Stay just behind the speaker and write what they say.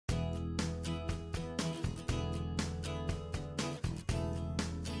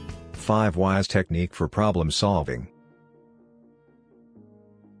5 Whys technique for problem solving.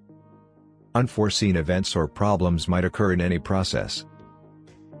 Unforeseen events or problems might occur in any process.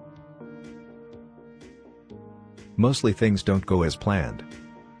 Mostly things don't go as planned.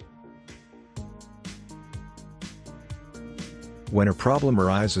 When a problem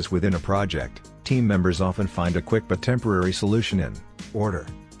arises within a project, team members often find a quick but temporary solution in order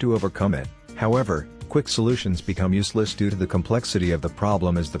to overcome it. However, quick solutions become useless due to the complexity of the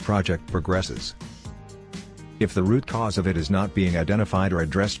problem as the project progresses. If the root cause of it is not being identified or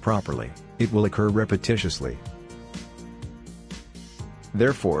addressed properly, it will occur repetitiously.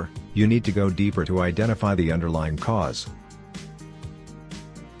 Therefore, you need to go deeper to identify the underlying cause.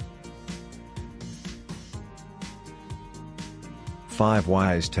 Five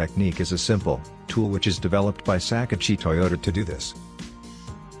Whys technique is a simple tool which is developed by Sakichi Toyoda to do this.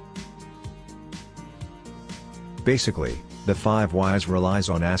 Basically, the 5 Whys relies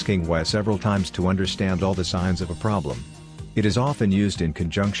on asking why several times to understand all the signs of a problem. It is often used in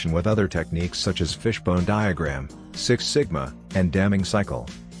conjunction with other techniques such as fishbone diagram, Six Sigma, and Deming Cycle.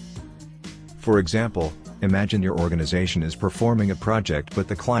 For example, imagine your organization is performing a project but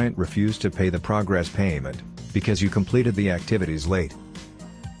the client refused to pay the progress payment, because you completed the activities late.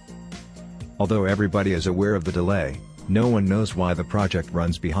 Although everybody is aware of the delay, no one knows why the project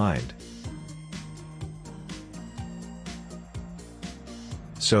runs behind.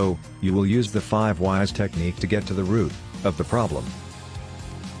 So, you will use the 5 Whys technique to get to the root of the problem.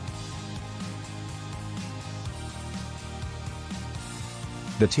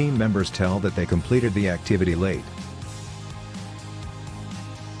 The team members tell that they completed the activity late.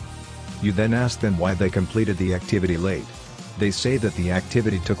 You then ask them why they completed the activity late. They say that the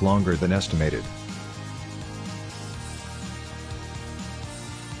activity took longer than estimated.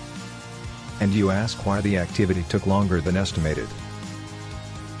 And you ask why the activity took longer than estimated.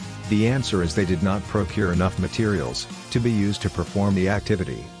 The answer is they did not procure enough materials to be used to perform the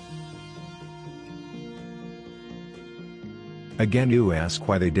activity. Again, you ask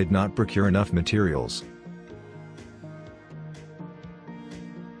why they did not procure enough materials.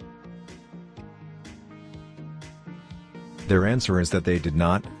 Their answer is that they did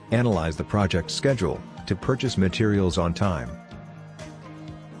not analyze the project schedule to purchase materials on time.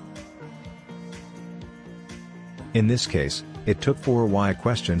 In this case, it took 4 why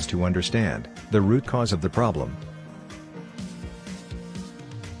questions to understand the root cause of the problem.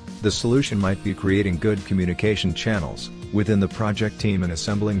 The solution might be creating good communication channels within the project team and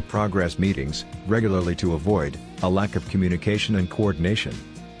assembling progress meetings regularly to avoid a lack of communication and coordination.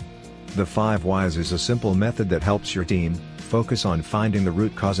 The 5 Whys is a simple method that helps your team focus on finding the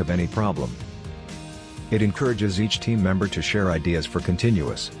root cause of any problem. It encourages each team member to share ideas for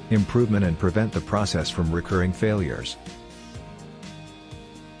continuous improvement and prevent the process from recurring failures.